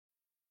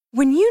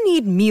When you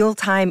need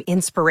mealtime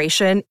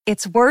inspiration,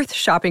 it's worth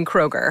shopping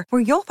Kroger,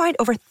 where you'll find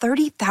over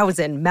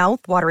 30,000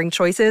 mouth-watering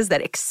choices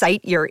that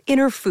excite your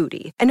inner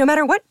foodie. And no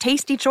matter what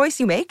tasty choice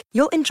you make,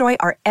 you'll enjoy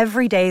our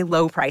everyday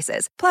low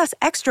prices, plus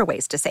extra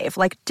ways to save,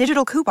 like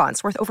digital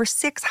coupons worth over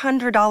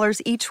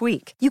 $600 each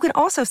week. You can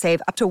also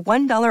save up to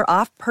 $1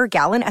 off per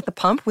gallon at the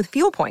pump with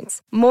fuel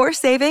points. More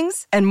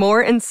savings and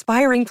more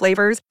inspiring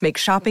flavors make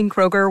shopping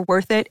Kroger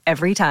worth it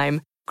every time.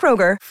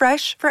 Kroger,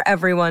 fresh for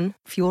everyone.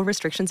 Fuel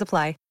restrictions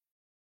apply.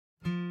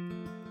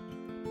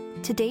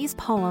 Today's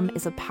poem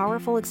is a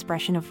powerful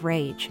expression of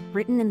rage,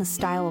 written in the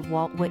style of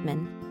Walt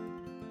Whitman.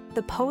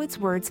 The poet's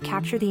words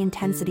capture the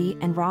intensity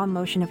and raw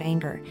emotion of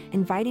anger,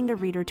 inviting the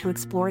reader to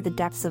explore the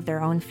depths of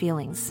their own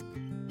feelings.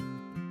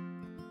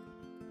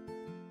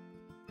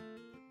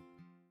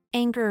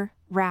 Anger,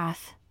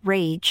 wrath,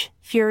 rage,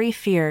 fury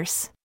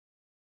fierce.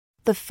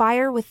 The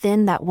fire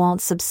within that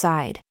won't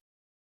subside.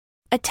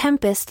 A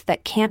tempest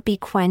that can't be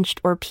quenched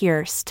or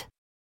pierced.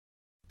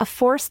 A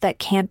force that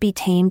can't be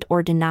tamed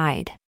or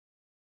denied.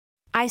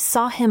 I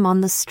saw him on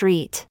the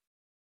street.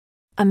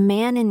 A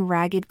man in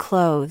ragged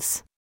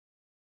clothes.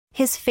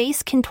 His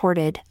face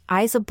contorted,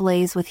 eyes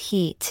ablaze with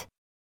heat.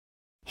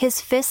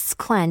 His fists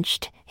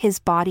clenched, his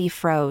body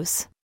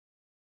froze.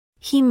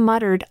 He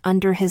muttered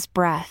under his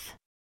breath,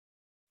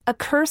 "A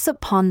curse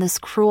upon this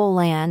cruel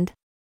land."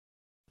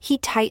 He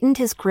tightened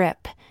his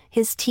grip,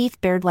 his teeth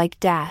bared like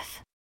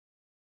death.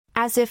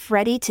 As if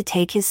ready to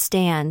take his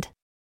stand.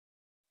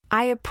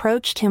 I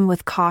approached him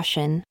with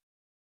caution.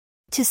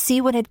 To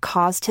see what had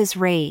caused his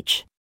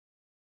rage.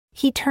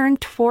 He turned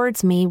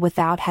towards me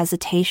without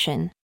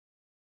hesitation.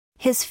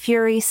 His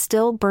fury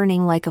still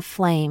burning like a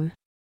flame.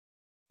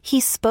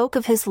 He spoke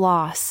of his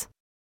loss.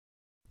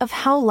 Of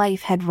how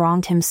life had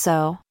wronged him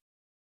so.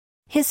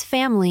 His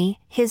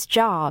family, his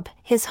job,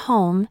 his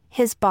home,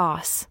 his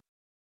boss.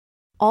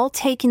 All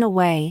taken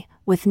away,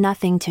 with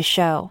nothing to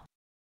show.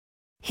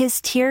 His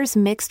tears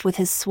mixed with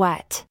his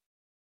sweat.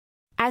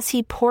 As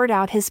he poured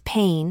out his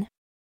pain,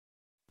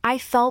 I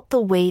felt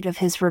the weight of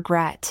his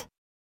regret.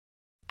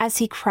 As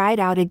he cried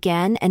out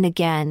again and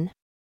again,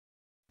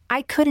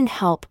 I couldn't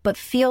help but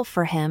feel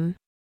for him.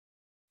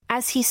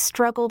 As he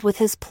struggled with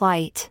his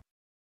plight,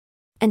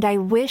 and I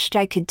wished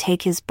I could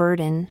take his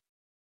burden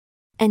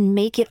and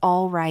make it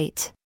all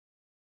right.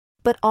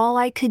 But all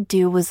I could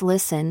do was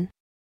listen,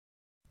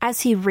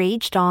 as he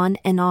raged on,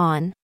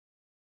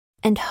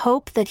 and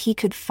hope that he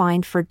could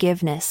find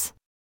forgiveness,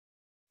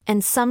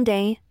 and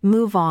someday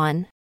move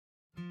on.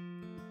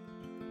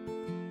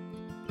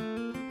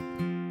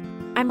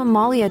 I'm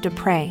Amalia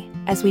Dupre.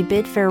 As we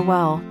bid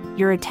farewell,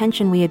 your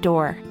attention we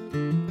adore.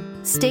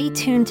 Stay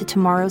tuned to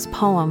tomorrow's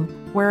poem,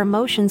 where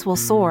emotions will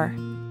soar.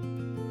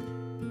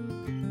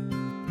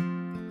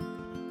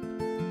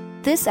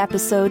 This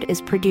episode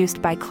is produced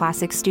by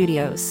Klassic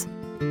Studios.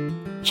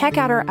 Check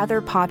out our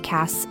other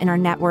podcasts in our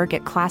network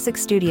at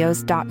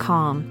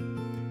klassicstudios.com.